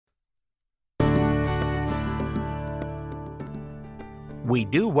we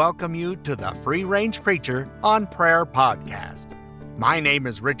do welcome you to the Free Range Preacher on Prayer podcast. My name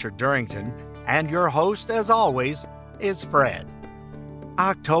is Richard Durrington, and your host, as always, is Fred.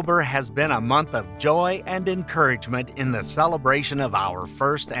 October has been a month of joy and encouragement in the celebration of our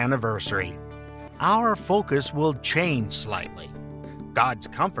first anniversary. Our focus will change slightly. God's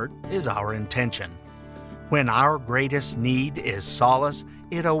comfort is our intention. When our greatest need is solace,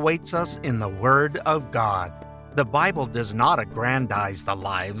 it awaits us in the Word of God. The Bible does not aggrandize the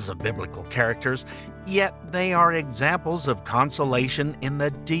lives of biblical characters, yet they are examples of consolation in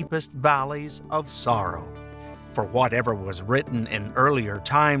the deepest valleys of sorrow. For whatever was written in earlier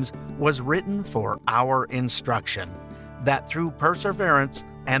times was written for our instruction, that through perseverance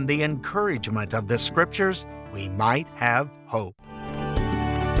and the encouragement of the Scriptures, we might have hope.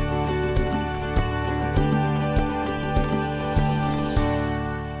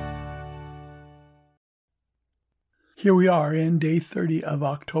 Here we are in day 30 of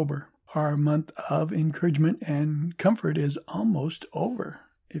October. Our month of encouragement and comfort is almost over,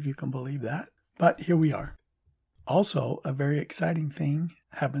 if you can believe that. But here we are. Also, a very exciting thing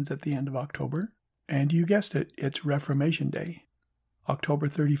happens at the end of October, and you guessed it, it's Reformation Day. October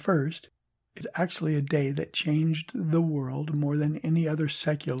 31st is actually a day that changed the world more than any other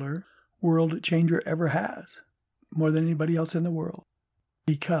secular world changer ever has, more than anybody else in the world,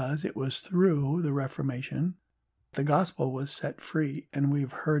 because it was through the Reformation the gospel was set free, and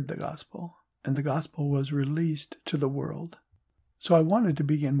we've heard the gospel, and the gospel was released to the world. So I wanted to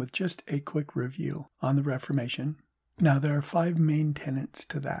begin with just a quick review on the Reformation. Now, there are 5 main tenets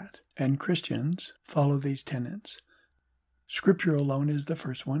to that, and Christians follow these tenets. Scripture alone is the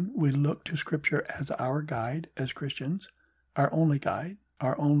first one. We look to Scripture as our guide as Christians, our only guide,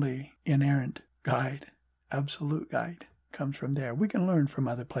 our only inerrant guide, absolute guide comes from there. We can learn from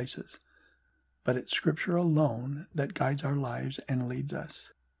other places, but it's Scripture alone that guides our lives and leads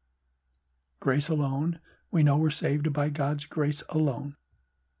us. Grace alone, we know we're saved by God's grace alone.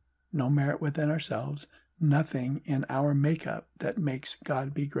 No merit within ourselves, nothing in our makeup that makes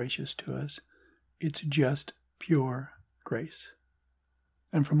God be gracious to us. It's just pure grace.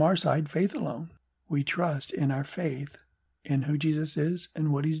 And from our side, faith alone. We trust in our faith in who Jesus is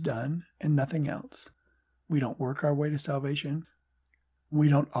and what He's done and nothing else. We don't work our way to salvation. We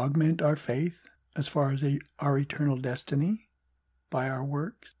don't augment our faith as far as our eternal destiny by our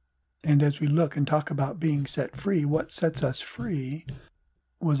works. And as we look and talk about being set free, what sets us free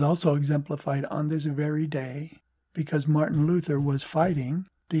was also exemplified on this very day, because Martin Luther was fighting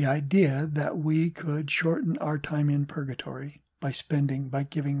the idea that we could shorten our time in purgatory by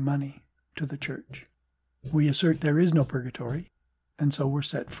giving money to the church. We assert there is no purgatory, and so we're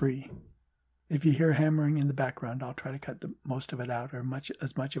set free. If you hear hammering in the background, I'll try to cut most of it out, or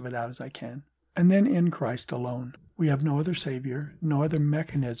as much of it out as I can. And then in Christ alone. We have no other Savior, no other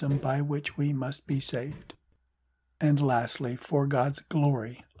mechanism by which we must be saved. And lastly, for God's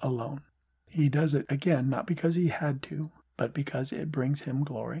glory alone. He does it, again, not because He had to, but because it brings Him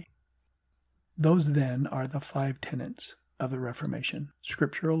glory. Those then are the 5 tenets of the Reformation.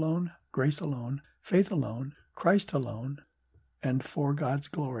 Scripture alone, grace alone, faith alone, Christ alone, and for God's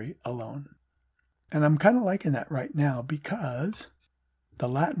glory alone. And I'm kind of liking that right now because the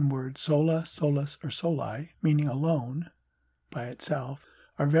Latin word sola, solus, or soli, meaning alone by itself,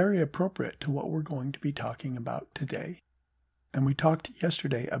 are very appropriate to what we're going to be talking about today. And we talked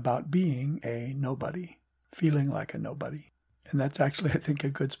yesterday about being a nobody, feeling like a nobody. And that's actually, I think, a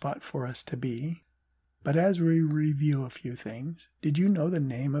good spot for us to be. But as we review a few things, did you know the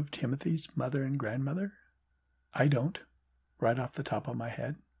name of Timothy's mother and grandmother? I don't, right off the top of my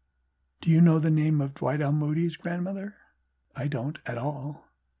head. Do you know the name of Dwight L. Moody's grandmother? I don't at all.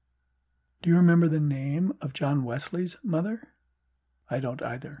 Do you remember the name of John Wesley's mother? I don't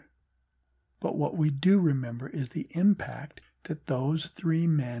either. But what we do remember is the impact that those 3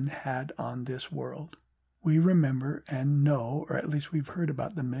 men had on this world. We remember and know, or at least we've heard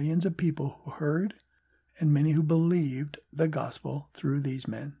about the millions of people who heard and many who believed the gospel through these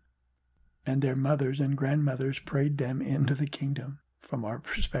men. And their mothers and grandmothers prayed them into the kingdom. From our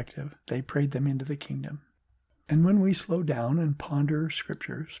perspective, they prayed them into the kingdom. And when we slow down and ponder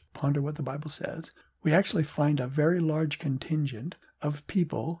Scriptures, ponder what the Bible says, we actually find a very large contingent of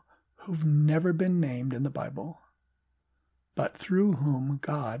people who've never been named in the Bible, but through whom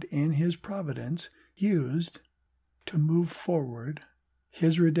God, in His providence, used to move forward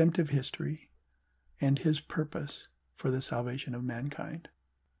His redemptive history and His purpose for the salvation of mankind.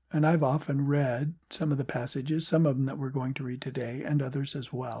 And I've often read some of the passages, some of them that we're going to read today, and others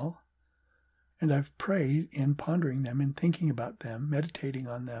as well. And I've prayed in pondering them and thinking about them, meditating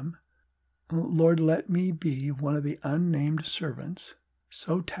on them. Lord, let me be one of the unnamed servants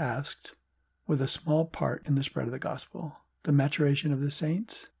so tasked with a small part in the spread of the gospel, the maturation of the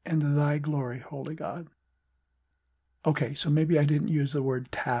saints, and thy glory, holy God. Okay, so maybe I didn't use the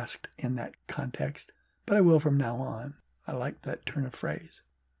word tasked in that context, but I will from now on. I like that turn of phrase.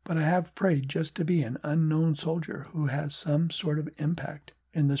 But I have prayed just to be an unknown soldier who has some sort of impact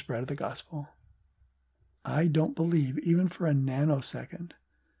in the spread of the gospel. I don't believe, even for a nanosecond,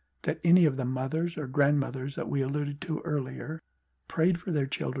 that any of the mothers or grandmothers that we alluded to earlier prayed for their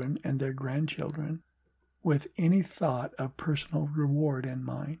children and their grandchildren with any thought of personal reward in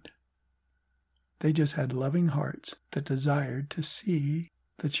mind. They just had loving hearts that desired to see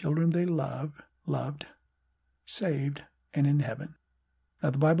the children they loved, saved, and in heaven.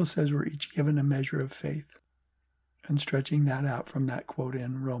 Now, the Bible says we're each given a measure of faith. And stretching that out from that quote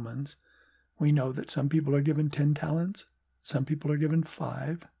in Romans, we know that some people are given 10 talents, some people are given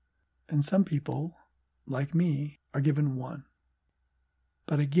 5, and some people, like me, are given 1.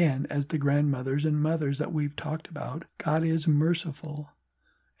 But again, as the grandmothers and mothers that we've talked about, God is merciful,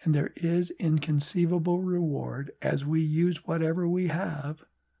 and there is inconceivable reward as we use whatever we have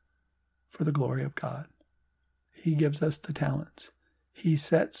for the glory of God. He gives us the talents. He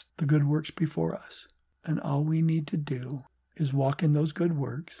sets the good works before us, and all we need to do is walk in those good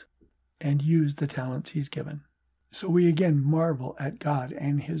works and use the talents He's given. So we again marvel at God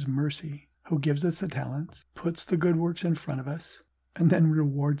and His mercy, who gives us the talents, puts the good works in front of us, and then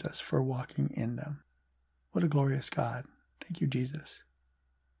rewards us for walking in them. What a glorious God. Thank you, Jesus.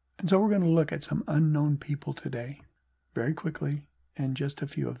 And so we're going to look at some unknown people today, very quickly, and just a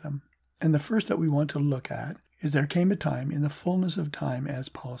few of them. And the first that we want to look at is there came a time, in the fullness of time, as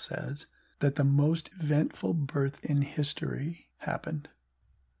Paul says, that the most eventful birth in history happened.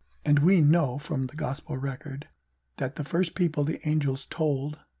 And we know from the gospel record that the first people the angels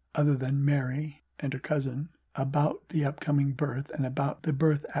told, other than Mary and her cousin, about the upcoming birth and about the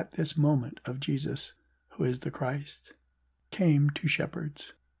birth at this moment of Jesus, who is the Christ, came to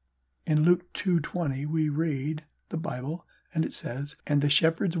shepherds. In Luke 2:20 we read the Bible, and it says, "And the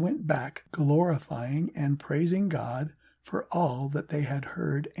shepherds went back, glorifying and praising God for all that they had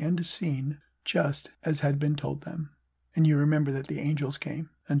heard and seen, just as had been told them." And you remember that the angels came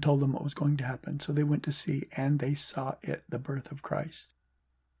and told them what was going to happen. So they went to see, and they saw it, the birth of Christ.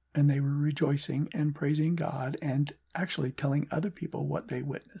 And they were rejoicing and praising God and actually telling other people what they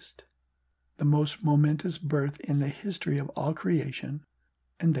witnessed. The most momentous birth in the history of all creation,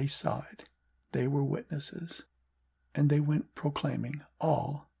 and they saw it. They were witnesses. And they went proclaiming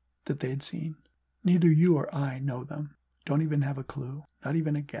all that they had seen. Neither you or I know them, don't even have a clue, not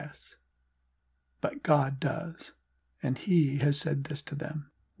even a guess. But God does, and He has said this to them: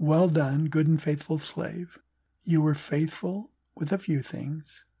 "Well done, good and faithful slave. You were faithful with a few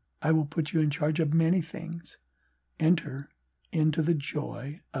things. I will put you in charge of many things. Enter into the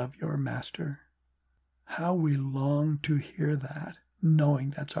joy of your master." How we long to hear that,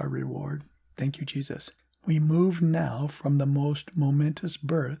 knowing that's our reward. Thank you, Jesus. We move now from the most momentous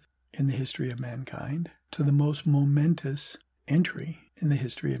birth in the history of mankind to the most momentous entry in the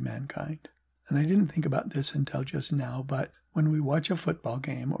history of mankind. And I didn't think about this until just now, but when we watch a football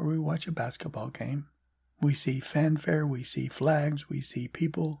game or we watch a basketball game, we see fanfare, we see flags, we see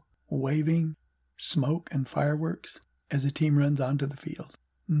people waving, smoke and fireworks as the team runs onto the field.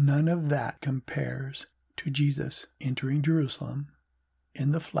 None of that compares to Jesus entering Jerusalem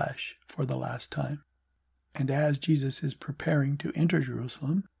in the flesh for the last time. And as Jesus is preparing to enter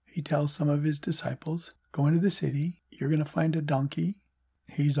Jerusalem, He tells some of His disciples, "Go into the city, you're going to find a donkey.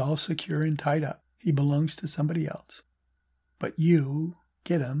 He's all secure and tied up. He belongs to somebody else. But you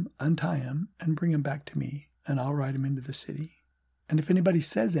get him, untie him, and bring him back to me, and I'll ride him into the city. And if anybody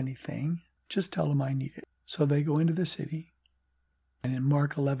says anything, just tell them I need it." So they go into the city. And in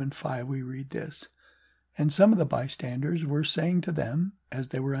Mark 11:5 we read this: "And some of the bystanders were saying to them, as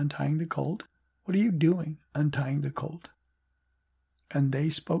they were untying the colt, 'What are you doing, untying the colt?' And they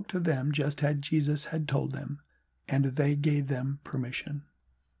spoke to them just as Jesus had told them, and they gave them permission."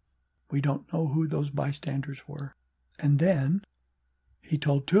 We don't know who those bystanders were. And then He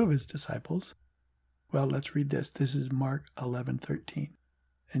told 2 of His disciples, well, let's read this. This is Mark 11:13.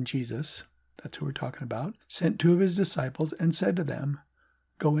 "And Jesus," that's who we're talking about, "sent 2 of His disciples and said to them,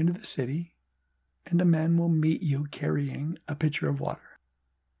 'Go into the city, and a man will meet you carrying a pitcher of water.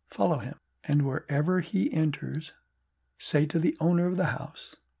 Follow him, and wherever he enters, say to the owner of the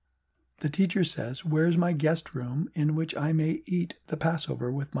house, the teacher says, where's my guest room in which I may eat the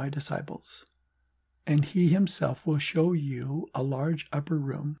Passover with my disciples? And he himself will show you a large upper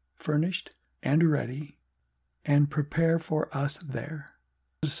room, furnished and ready, and prepare for us there.'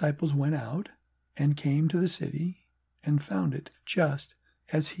 The disciples went out and came to the city and found it just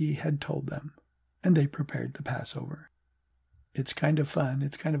as he had told them, and they prepared the Passover. It's kind of fun.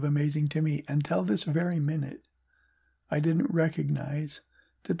 It's kind of amazing to me. Until this very minute, I didn't recognize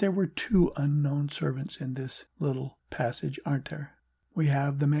that there were two unknown servants in this little passage, aren't there? We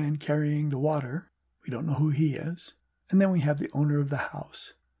have the man carrying the water. We don't know who he is. And then we have the owner of the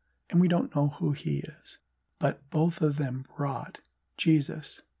house, and we don't know who he is. But both of them brought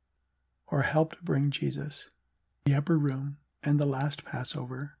Jesus, or helped bring Jesus, the upper room and the last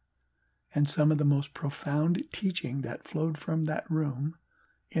Passover, and some of the most profound teaching that flowed from that room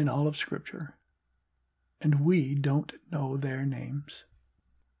in all of Scripture. And we don't know their names.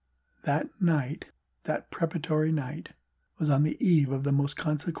 That night, that preparatory night, was on the eve of the most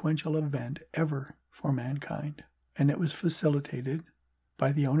consequential event ever for mankind, and it was facilitated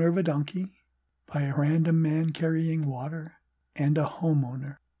by the owner of a donkey, by a random man carrying water, and a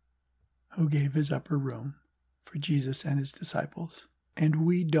homeowner who gave his upper room for Jesus and his disciples. And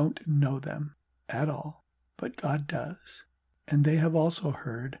we don't know them at all, but God does. And they have also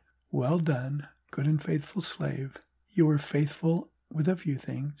heard, "Well done, good and faithful slave. You were faithful with a few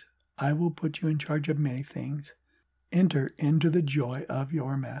things. I will put you in charge of many things. Enter into the joy of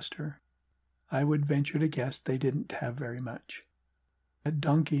your master." I would venture to guess they didn't have very much. That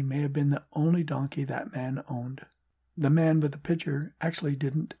donkey may have been the only donkey that man owned. The man with the pitcher actually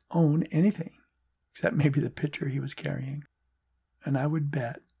didn't own anything, except maybe the pitcher he was carrying. And I would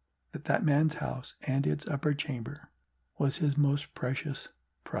bet that that man's house and its upper chamber was his most precious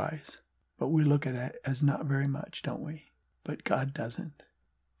prize. But we look at it as not very much, don't we? But God doesn't.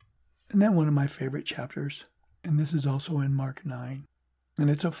 And then one of my favorite chapters, and this is also in Mark 9, and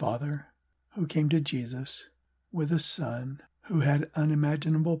it's a father who came to Jesus with a son who had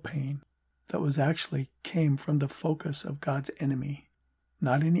unimaginable pain that was actually came from the focus of God's enemy,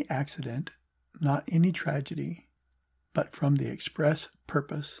 not any accident, not any tragedy, but from the express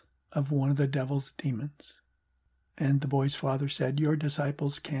purpose of one of the devil's demons. And the boy's father said, "Your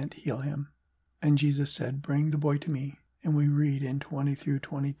disciples can't heal him." And Jesus said, "Bring the boy to me." And we read in 20 through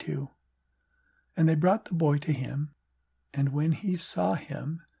 22. And they brought the boy to him, and when he saw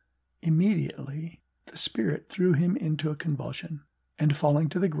him, immediately the spirit threw him into a convulsion, and falling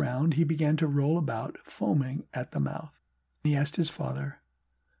to the ground, he began to roll about, foaming at the mouth. He asked his father,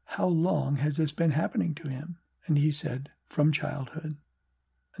 "How long has this been happening to him?" And he said, "From childhood."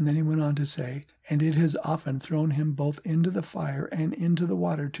 And then he went on to say, "And it has often thrown him both into the fire and into the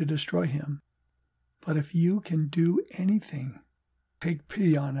water to destroy him. But if you can do anything, take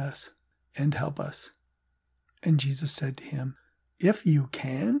pity on us and help us." And Jesus said to him, "If you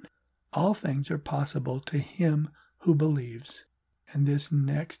can, all things are possible to him who believes." And this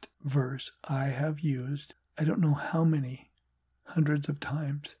next verse I have used, I don't know how many, hundreds of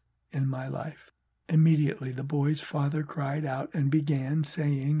times in my life. Immediately the boy's father cried out and began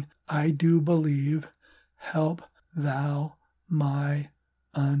saying, "I do believe, help thou my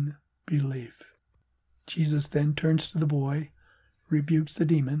unbelief." Jesus then turns to the boy, rebukes the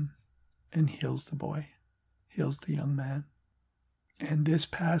demon, and heals the boy, heals the young man. And this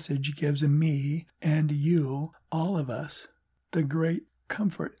passage gives me and you, all of us, the great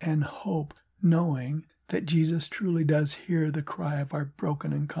comfort and hope, knowing that Jesus truly does hear the cry of our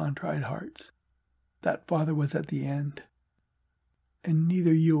broken and contrite hearts. That father was at the end, and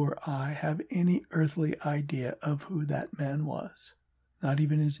neither you or I have any earthly idea of who that man was, not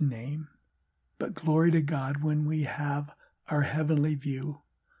even his name. But glory to God, when we have our heavenly view,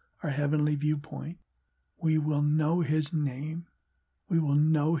 our heavenly viewpoint, we will know his name, we will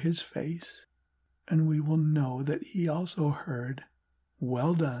know his face, and we will know that he also heard,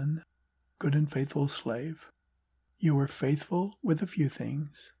 "Well done, good and faithful slave. You were faithful with a few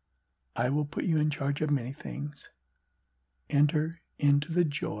things. I will put you in charge of many things. Enter into the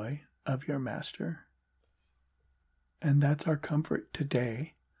joy of your master." And that's our comfort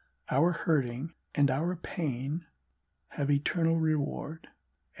today. Our hurting and our pain have eternal reward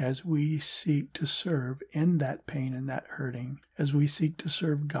as we seek to serve in that pain and that hurting, as we seek to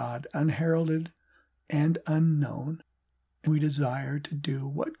serve God unheralded and unknown. We desire to do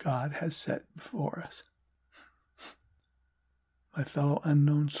what God has set before us. My fellow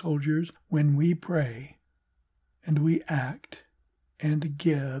unknown soldiers, when we pray and we act and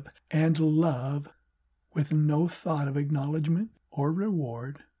give and love with no thought of acknowledgement or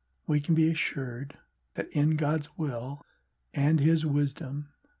reward, we can be assured that in God's will and his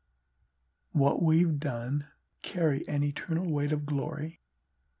wisdom, what we've done carry an eternal weight of glory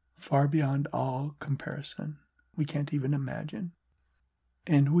far beyond all comparison. We can't even imagine.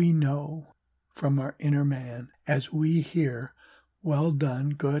 And we know from our inner man, as we hear, "Well done,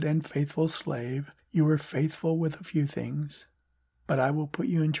 good and faithful slave. You were faithful with a few things, but I will put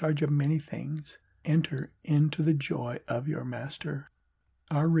you in charge of many things. Enter into the joy of your master.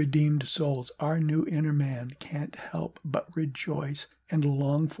 Our redeemed souls, our new inner man, can't help but rejoice and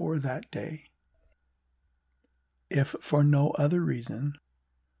long for that day. If for no other reason,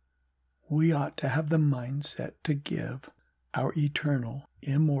 we ought to have the mindset to give our eternal,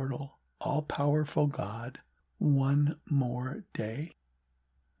 immortal, all-powerful God one more day.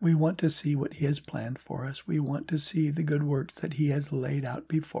 We want to see what He has planned for us. We want to see the good works that He has laid out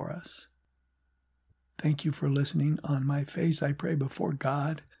before us. Thank you for listening. On my face, I pray before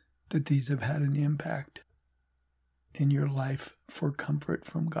God that these have had an impact in your life for comfort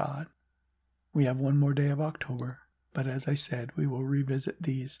from God. We have one more day of October, but as I said, we will revisit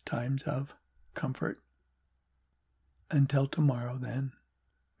these times of comfort. Until tomorrow, then,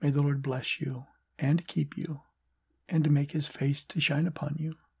 may the Lord bless you and keep you, and to make His face to shine upon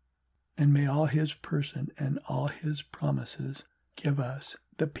you. And may all His person and all His promises give us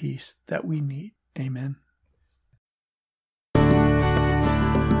the peace that we need. Amen.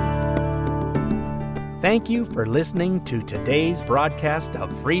 Thank you for listening to today's broadcast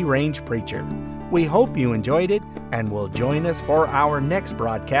of Free Range Preacher. We hope you enjoyed it and will join us for our next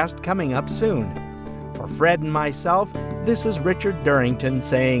broadcast coming up soon. For Fred and myself, this is Richard Durrington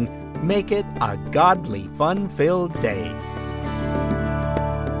saying, make it a godly, fun-filled day.